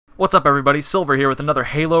What's up everybody, Silver here with another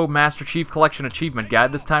Halo Master Chief Collection Achievement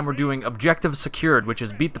Guide. This time we're doing Objective Secured, which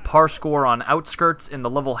is beat the par score on Outskirts in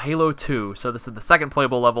the level Halo 2. So this is the second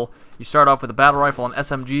playable level. You start off with a battle rifle and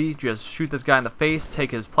SMG, just shoot this guy in the face,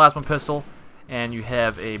 take his plasma pistol, and you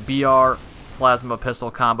have a BR plasma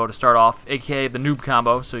pistol combo to start off, aka the noob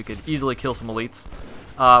combo, so you could easily kill some elites.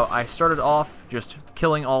 I started off just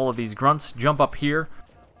killing all of these grunts. Jump up here,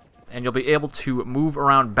 and you'll be able to move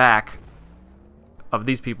around back of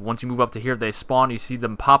these people. Once you move up to here, they spawn, you see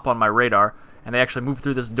them pop on my radar, and they actually move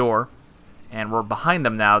through this door, and we're behind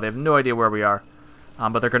them now. They have no idea where we are,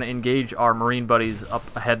 but they're going to engage our Marine buddies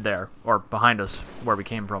up ahead there, or behind us, where we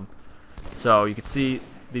came from. So you can see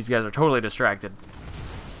these guys are totally distracted.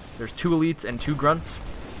 There's 2 elites and 2 grunts.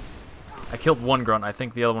 I killed 1 grunt. I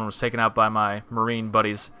think the other one was taken out by my Marine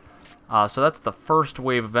buddies. So that's the first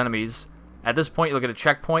wave of enemies. At this point, you'll get a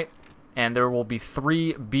checkpoint, and there will be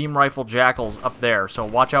 3 beam rifle jackals up there, so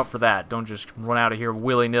watch out for that. Don't just run out of here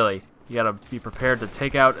willy-nilly. You gotta be prepared to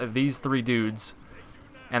take out these 3 dudes.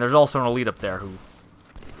 And there's also an elite up there who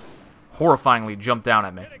horrifyingly jumped down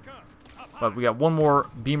at me. But we got 1 more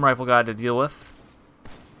beam rifle guy to deal with.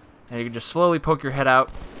 And you can just slowly poke your head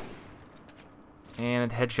out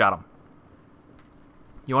and headshot him.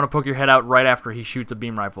 You want to poke your head out right after he shoots a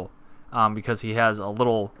beam rifle, because he has a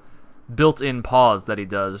little built-in pause that he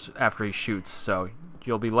does after he shoots, so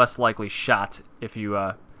you'll be less likely shot if you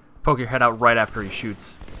poke your head out right after he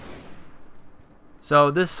shoots.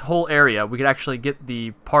 So this whole area, we could actually get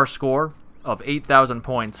the par score of 8,000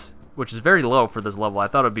 points, which is very low for this level. I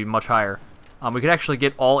thought it would be much higher. We could actually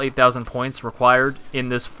get all 8,000 points required in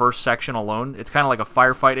this first section alone. It's kind of like a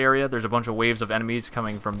firefight area. There's a bunch of waves of enemies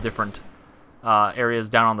coming from different areas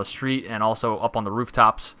down on the street and also up on the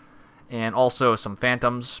rooftops, and also some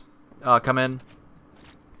phantoms come in,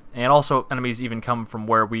 and also enemies even come from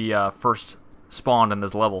where we first spawned in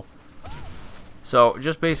this level. So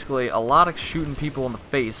just basically a lot of shooting people in the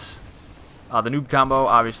face. The noob combo,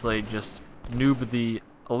 obviously just noob the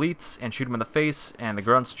elites and shoot them in the face, and the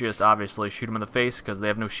grunts just obviously shoot them in the face because they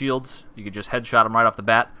have no shields. You could just headshot them right off the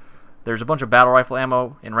bat. There's a bunch of battle rifle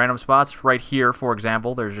ammo in random spots. Right here, for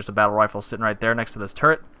example, there's just a battle rifle sitting right there next to this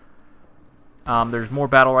turret. There's more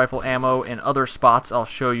battle rifle ammo in other spots I'll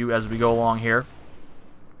show you as we go along here.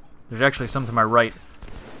 There's actually some to my right.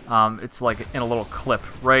 It's like in a little clip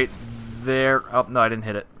right there. Oh, no, I didn't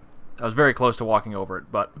hit it. I was very close to walking over it,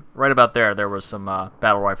 but right about there, there was some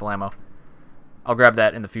battle rifle ammo. I'll grab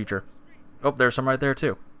that in the future. Oh, there's some right there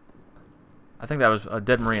too. I think that was a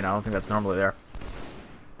dead Marine. I don't think that's normally there.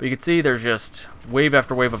 But you can see there's just wave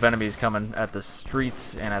after wave of enemies coming at the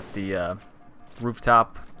streets and at the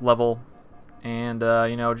rooftop level. And,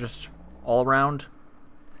 you know, just all around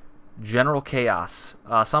general chaos.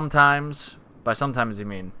 Sometimes, by sometimes you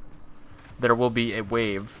mean, there will be a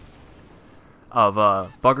wave of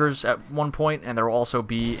buggers at one point, and there will also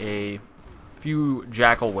be a few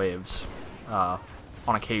jackal waves on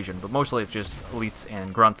occasion, but mostly it's just elites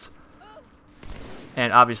and grunts.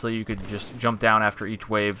 And obviously you could just jump down after each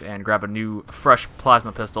wave and grab a new fresh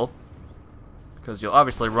plasma pistol, because you'll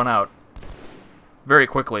obviously run out very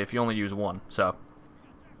quickly if you only use 1. So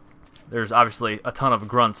there's obviously a ton of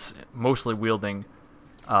grunts mostly wielding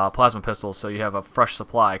plasma pistols, so you have a fresh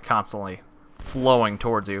supply constantly flowing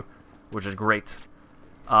towards you, which is great.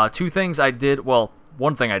 2 things I did, well,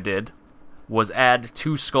 1 thing I did was add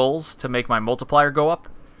 2 skulls to make my multiplier go up.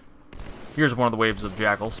 Here's one of the waves of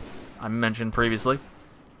jackals I mentioned previously.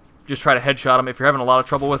 Just try to headshot them. If you're having a lot of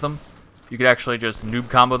trouble with them, you could actually just noob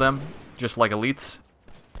combo them, just like elites.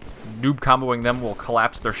 Noob comboing them will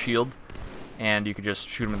collapse their shield, and you could just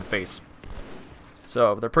shoot them in the face.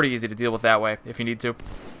 So they're pretty easy to deal with that way if you need to.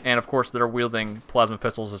 And of course they're wielding plasma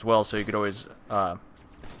pistols as well, so you could always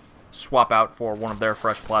swap out for one of their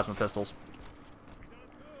fresh plasma pistols.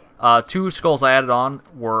 2 skulls I added on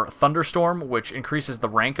were Thunderstorm, which increases the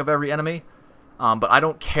rank of every enemy. But I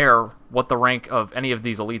don't care what the rank of any of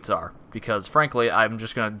these elites are, because frankly I'm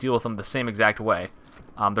just going to deal with them the same exact way.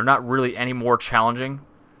 They're not really any more challenging.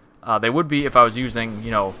 They would be if I was using,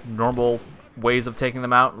 you know, normal ways of taking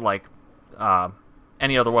them out, like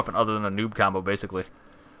any other weapon other than a noob combo, basically.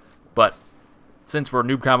 But since we're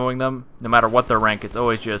noob comboing them, no matter what their rank, it's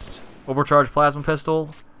always just overcharged plasma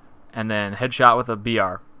pistol and then headshot with a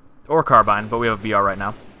BR. Or carbine, but we have a BR right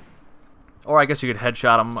now. Or I guess you could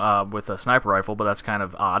headshot them with a sniper rifle, but that's kind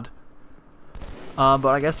of odd. But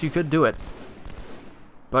I guess you could do it.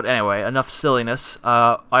 But anyway, enough silliness.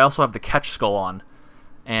 I also have the catch skull on.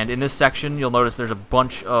 And in this section, you'll notice there's a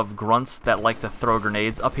bunch of grunts that like to throw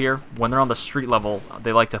grenades up here. When they're on the street level,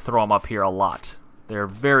 they like to throw them up here a lot. They're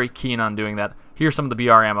very keen on doing that. Here's some of the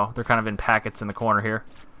BR ammo. They're kind of in packets in the corner here.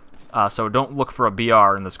 So don't look for a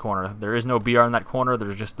BR in this corner. There is no BR in that corner.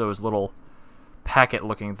 There's just those little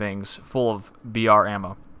packet-looking things full of BR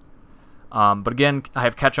ammo. But again, I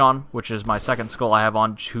have Catch On, which is my second skull I have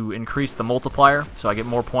on to increase the multiplier, so I get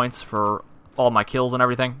more points for all my kills and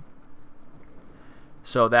everything.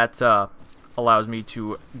 So that allows me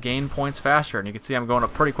to gain points faster, and you can see I'm going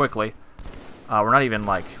up pretty quickly. We're not even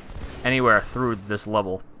like anywhere through this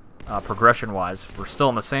level progression-wise. We're still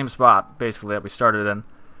in the same spot, basically, that we started in,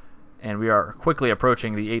 and we are quickly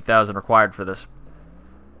approaching the 8,000 required for this.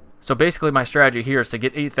 So basically my strategy here is to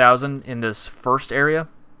get 8,000 in this first area,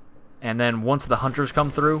 and then once the hunters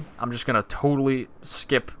come through, I'm just going to totally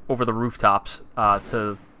skip over the rooftops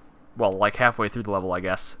to, well, like halfway through the level, I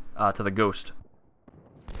guess, to the ghost.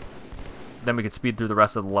 Then we can speed through the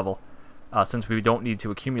rest of the level, since we don't need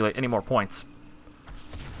to accumulate any more points.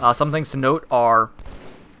 Some things to note are,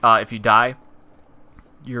 if you die,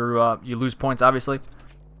 you lose points, obviously.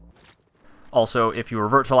 Also, if you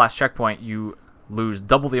revert to the last checkpoint, you lose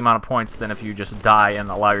double the amount of points than if you just die and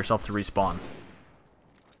allow yourself to respawn.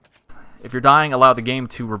 If you're dying, allow the game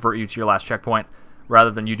to revert you to your last checkpoint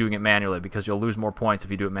rather than you doing it manually, because you'll lose more points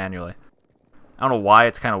if you do it manually. I don't know why,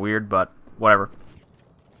 it's kind of weird, but whatever.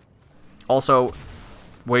 Also,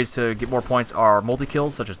 ways to get more points are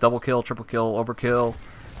multi-kills, such as double kill, triple kill, overkill,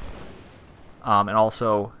 and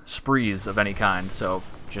also sprees of any kind, so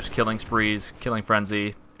just killing sprees, killing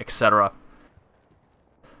frenzy, etc.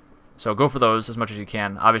 So go for those as much as you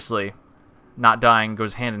can. Obviously, not dying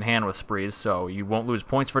goes hand in hand with sprees, so you won't lose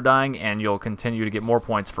points for dying, and you'll continue to get more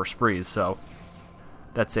points for sprees, so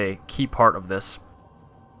that's a key part of this.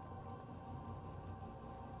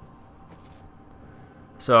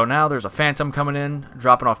 So now there's a phantom coming in,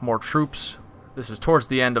 dropping off more troops. This is towards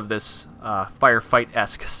the end of this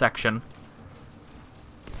firefight-esque section.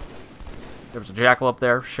 There was a jackal up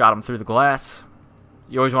there, shot him through the glass.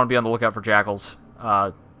 You always want to be on the lookout for jackals,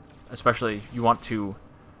 especially you want to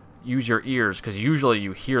use your ears, because usually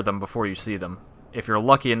you hear them before you see them. If you're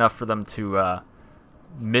lucky enough for them to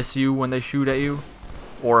miss you when they shoot at you,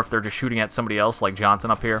 or if they're just shooting at somebody else, like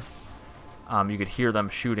Johnson up here, you could hear them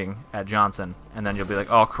shooting at Johnson, and then you'll be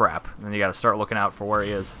like, oh crap, and then you gotta start looking out for where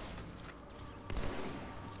he is.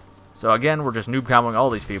 So again, we're just noob comboing all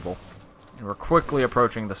these people, and we're quickly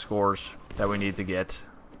approaching the scores that we need to get.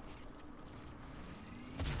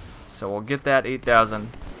 So we'll get that 8,000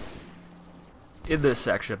 in this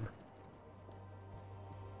section.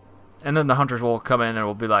 And then the hunters will come in and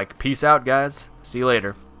we'll be like, peace out guys, see you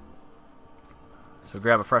later. So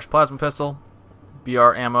grab a fresh plasma pistol,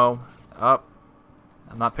 BR ammo, up.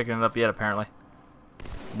 I'm not picking it up yet apparently.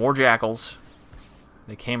 More jackals.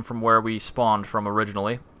 They came from where we spawned from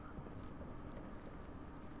originally.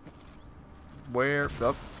 Where?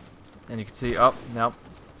 Up. And you can see, up, nope.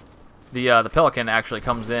 The pelican actually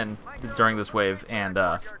comes in during this wave and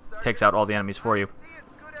takes out all the enemies for you.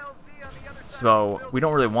 So we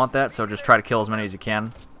don't really want that, so just try to kill as many as you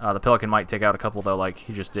can. The pelican might take out a couple though, like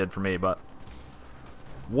he just did for me, but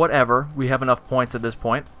whatever. We have enough points at this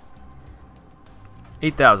point.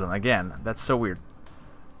 8,000, again, that's so weird.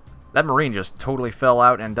 That Marine just totally fell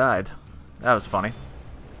out and died. That was funny.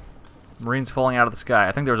 Marines falling out of the sky.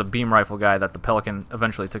 I think there was a beam rifle guy that the pelican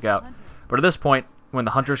eventually took out. But at this point, when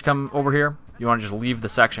the hunters come over here, you want to just leave the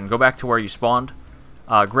section. Go back to where you spawned.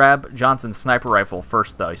 Grab Johnson's sniper rifle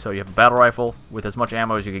first, though. So you have a battle rifle with as much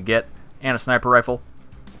ammo as you could get, and a sniper rifle.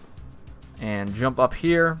 And jump up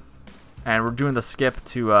here. And we're doing the skip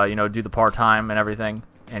to, you know, do the part-time and everything,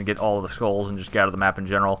 and get all of the skulls and just get out of the map in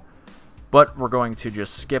general. But we're going to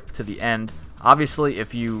just skip to the end. Obviously,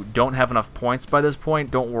 if you don't have enough points by this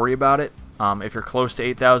point, don't worry about it. If you're close to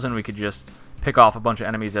 8,000, we could just pick off a bunch of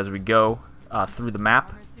enemies as we go through the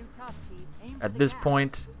map. At this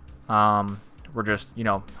point, we're just, you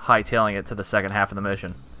know, hightailing it to the second half of the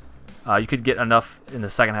mission. You could get enough in the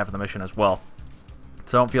second half of the mission as well.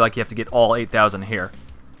 So don't feel like you have to get all 8,000 here.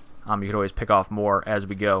 You could always pick off more as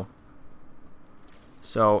we go.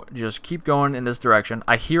 So just keep going in this direction.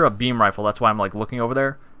 I hear a beam rifle, that's why I'm like looking over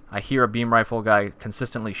there. I hear a beam rifle guy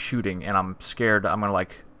consistently shooting, and I'm scared I'm gonna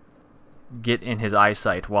like get in his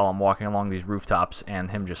eyesight while I'm walking along these rooftops and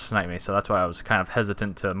him just snipe me. So that's why I was kind of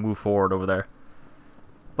hesitant to move forward over there.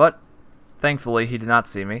 But thankfully he did not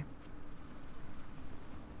see me.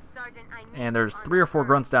 And there's 3 or 4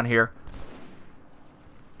 grunts down here,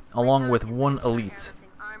 along with 1 elite.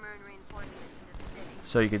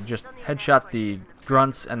 So you could just headshot the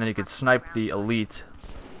grunts, and then you could snipe the elite.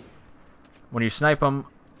 When you snipe him,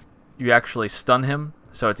 you actually stun him,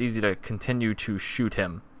 so it's easy to continue to shoot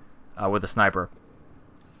him with a sniper.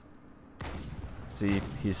 See,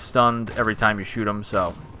 he's stunned every time you shoot him,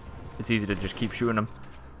 so it's easy to just keep shooting him.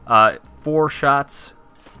 4 shots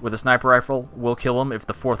with a sniper rifle will kill him if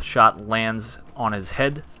the 4th shot lands on his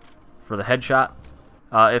head for the headshot.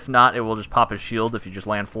 If not, it will just pop his shield if you just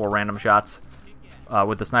land 4 random shots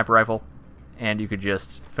with the sniper rifle. And you could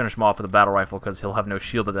just finish him off with a battle rifle because he'll have no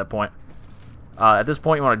shield at that point. At this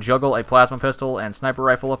point, you want to juggle a plasma pistol and sniper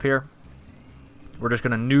rifle up here. We're just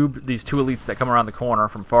going to noob these 2 elites that come around the corner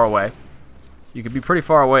from far away. You could be pretty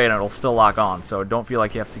far away and it'll still lock on, so don't feel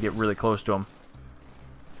like you have to get really close to them.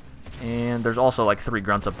 And there's also like 3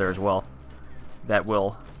 grunts up there as well that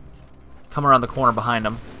will come around the corner behind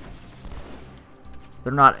them.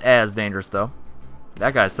 They're not as dangerous though.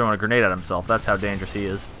 That guy's throwing a grenade at himself. That's how dangerous he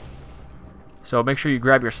is. So make sure you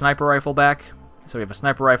grab your sniper rifle back. So we have a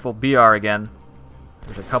sniper rifle, BR again.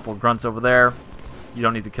 There's a couple grunts over there. You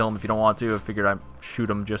don't need to kill them if you don't want to. I figured I'd shoot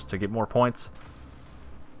them just to get more points.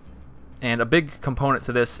 And a big component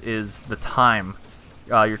to this is the time.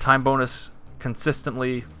 Your time bonus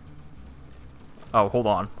consistently... Oh, hold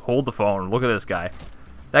on. Hold the phone. Look at this guy.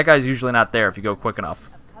 That guy's usually not there if you go quick enough.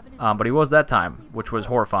 But he was that time, which was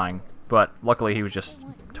horrifying. But luckily he was just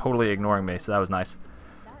totally ignoring me, so that was nice.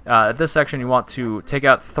 At this section, you want to take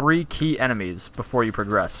out 3 key enemies before you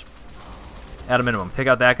progress. At a minimum. Take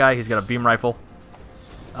out that guy. He's got a beam rifle.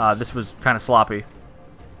 This was kind of sloppy.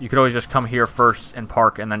 You could always just come here first and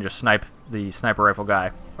park and then just snipe the sniper rifle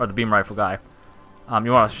guy, or the beam rifle guy.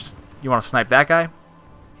 You want to snipe that guy.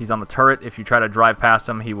 He's on the turret. If you try to drive past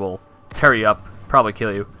him, he will tear you up, probably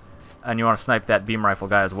kill you. And you want to snipe that beam rifle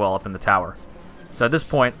guy as well up in the tower. So at this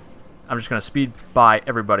point, I'm just going to speed by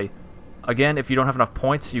everybody. Again, if you don't have enough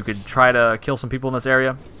points, you could try to kill some people in this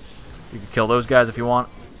area. You could kill those guys if you want.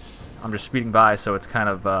 I'm just speeding by, so it's kind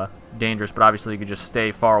of dangerous, but obviously you could just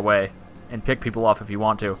stay far away and pick people off if you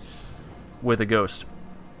want to with a ghost,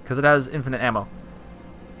 because it has infinite ammo.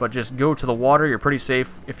 But just go to the water. You're pretty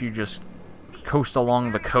safe if you just coast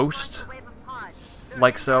along the coast,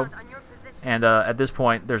 like so. And at this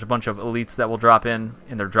point, there's a bunch of elites that will drop in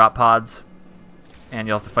their drop pods, and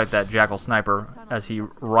you'll have to fight that jackal sniper as he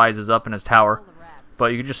rises up in his tower.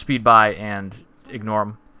 But you can just speed by and ignore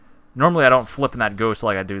him. Normally I don't flip in that ghost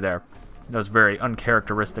like I do there. That was very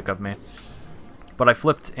uncharacteristic of me. But I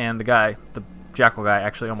flipped, and the jackal guy,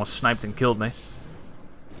 actually almost sniped and killed me.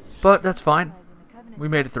 But that's fine. We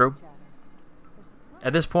made it through.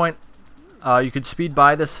 At this point, you could speed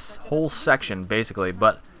by this whole section, basically,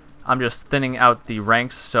 but I'm just thinning out the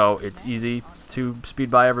ranks, so it's easy to speed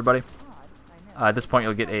by everybody. At this point,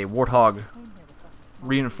 you'll get a Warthog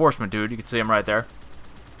reinforcement dude. You can see him right there.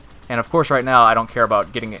 And of course, right now, I don't care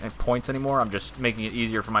about getting points anymore. I'm just making it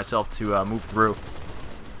easier for myself to move through.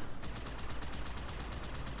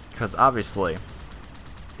 Because obviously,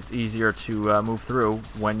 it's easier to move through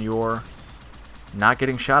when you're not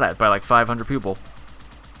getting shot at by like 500 people.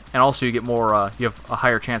 And also, you get more. You have a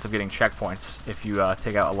higher chance of getting checkpoints if you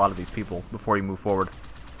take out a lot of these people before you move forward.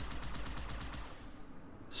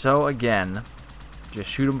 So again, just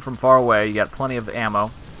shoot them from far away. You got plenty of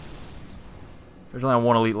ammo. There's only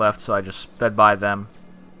 1 elite left, so I just sped by them.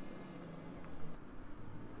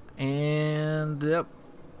 And yep,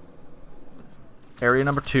 area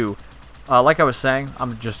number 2. Like I was saying,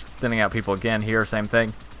 I'm just thinning out people again here. Same thing.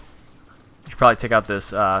 You should probably take out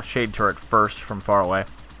this shade turret first from far away.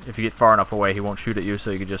 If you get far enough away, he won't shoot at you,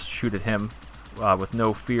 so you can just shoot at him with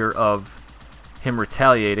no fear of him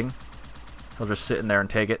retaliating. He'll just sit in there and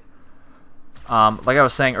take it. Like I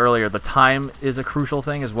was saying earlier, the time is a crucial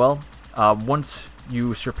thing as well. Once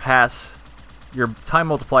you surpass your time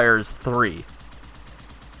multiplier is 3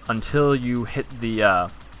 until you hit the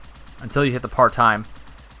par time.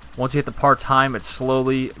 Once you hit the par time, it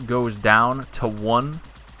slowly goes down to 1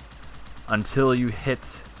 until you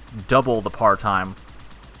hit double the par time.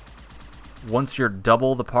 Once you're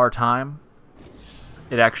double the par time,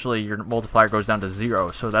 your multiplier goes down to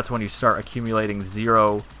 0. So that's when you start accumulating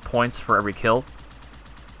 0 points for every kill.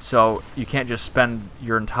 So you can't just spend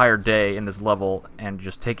your entire day in this level and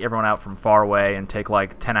just take everyone out from far away and take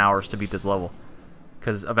like 10 hours to beat this level.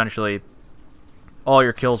 Because eventually, all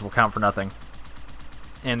your kills will count for nothing.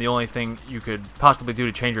 And the only thing you could possibly do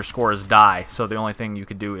to change your score is die. So the only thing you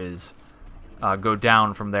could do is go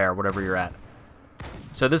down from there, whatever you're at.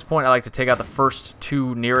 So at this point, I like to take out the first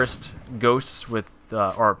 2 nearest ghosts with,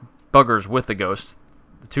 or buggers with the ghost.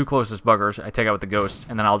 The 2 closest buggers I take out with the ghost,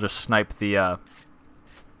 and then I'll just snipe the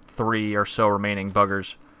 3 or so remaining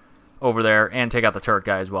buggers over there and take out the turret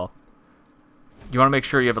guy as well. You want to make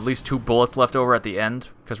sure you have at least 2 bullets left over at the end,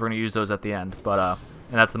 because we're going to use those at the end. But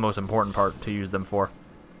and that's the most important part to use them for.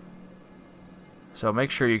 So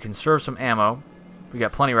make sure you conserve some ammo. We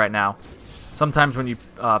got plenty right now. Sometimes when you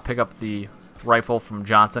pick up the rifle from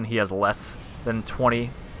Johnson, he has less than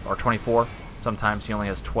 20 or 24. Sometimes he only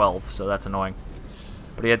has 12, so that's annoying.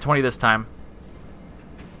 But he had 20 this time.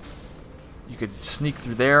 You could sneak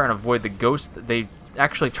through there and avoid the ghost. They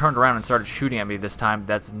actually turned around and started shooting at me this time.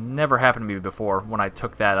 That's never happened to me before when I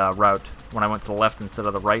took that route, when I went to the left instead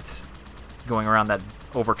of the right, going around that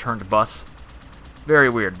overturned bus. Very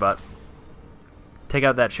weird, but take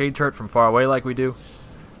out that shade turret from far away like we do.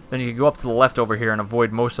 Then you can go up to the left over here and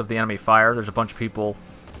avoid most of the enemy fire. There's a bunch of people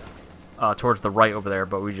towards the right over there,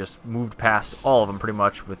 but we just moved past all of them pretty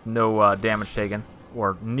much with no damage taken,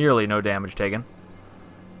 or nearly no damage taken.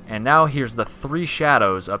 And now here's the 3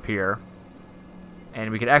 shadows up here,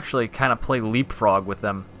 and we could actually kind of play leapfrog with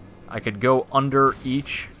them. I could go under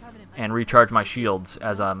each and recharge my shields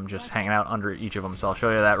as I'm just hanging out under each of them, so I'll show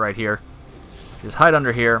you that right here. Just hide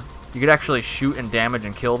under here. You could actually shoot and damage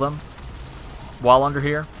and kill them while under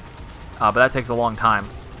here, but that takes a long time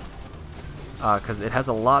because it has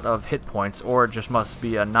a lot of hit points, or it just must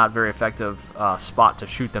be a not very effective spot to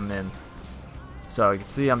shoot them in. So you can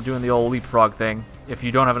see I'm doing the old leapfrog thing. If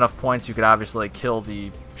you don't have enough points, you could obviously kill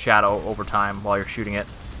the shadow over time while you're shooting it.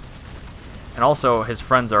 And also, his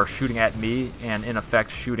friends are shooting at me and in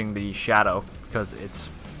effect shooting the shadow because it's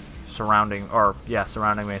surrounding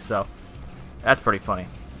me, so that's pretty funny.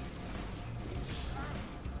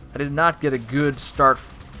 I did not get a good start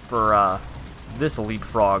for this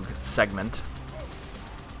leapfrog segment.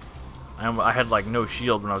 I had like no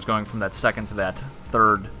shield when I was going from that second to that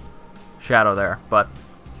third shadow there, but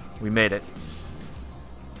we made it.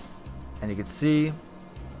 And you can see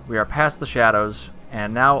we are past the shadows,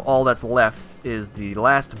 and now all that's left is the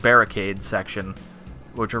last barricade section,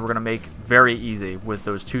 which we're going to make very easy with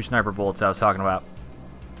those 2 sniper bullets I was talking about.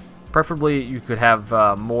 Preferably you could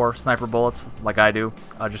have more sniper bullets like I do,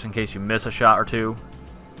 just in case you miss a shot or 2,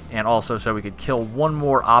 and also so we could kill one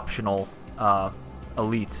more optional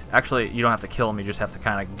elite. Actually, you don't have to kill him, you just have to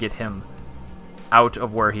kind of get him out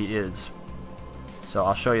of where he is. So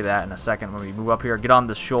I'll show you that in a second when we move up here. Get on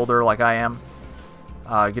this shoulder like I am.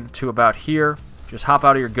 Get it to about here. Just hop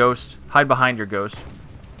out of your ghost. Hide behind your ghost.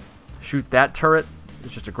 Shoot that turret.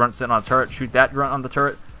 It's just a grunt sitting on a turret. Shoot that grunt on the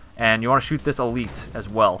turret. And you want to shoot this elite as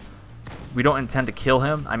well. We don't intend to kill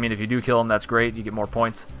him. I mean, if you do kill him, that's great. You get more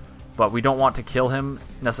points. But we don't want to kill him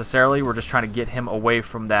necessarily. We're just trying to get him away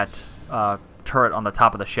from that turret on the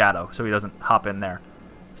top of the shadow so he doesn't hop in there.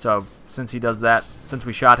 So since he does that, since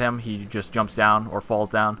we shot him, he just jumps down or falls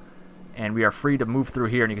down, and we are free to move through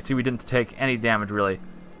here. And you can see we didn't take any damage really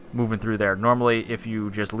moving through there. Normally, if you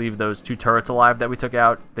just leave those 2 turrets alive that we took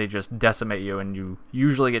out, they just decimate you, and you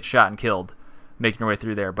usually get shot and killed making your way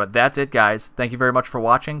through there. But that's it, guys. Thank you very much for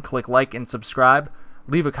watching. Click like and subscribe.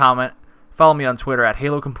 Leave a comment. Follow me on Twitter at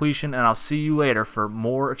HaloCompletion, and I'll see you later for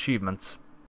more achievements.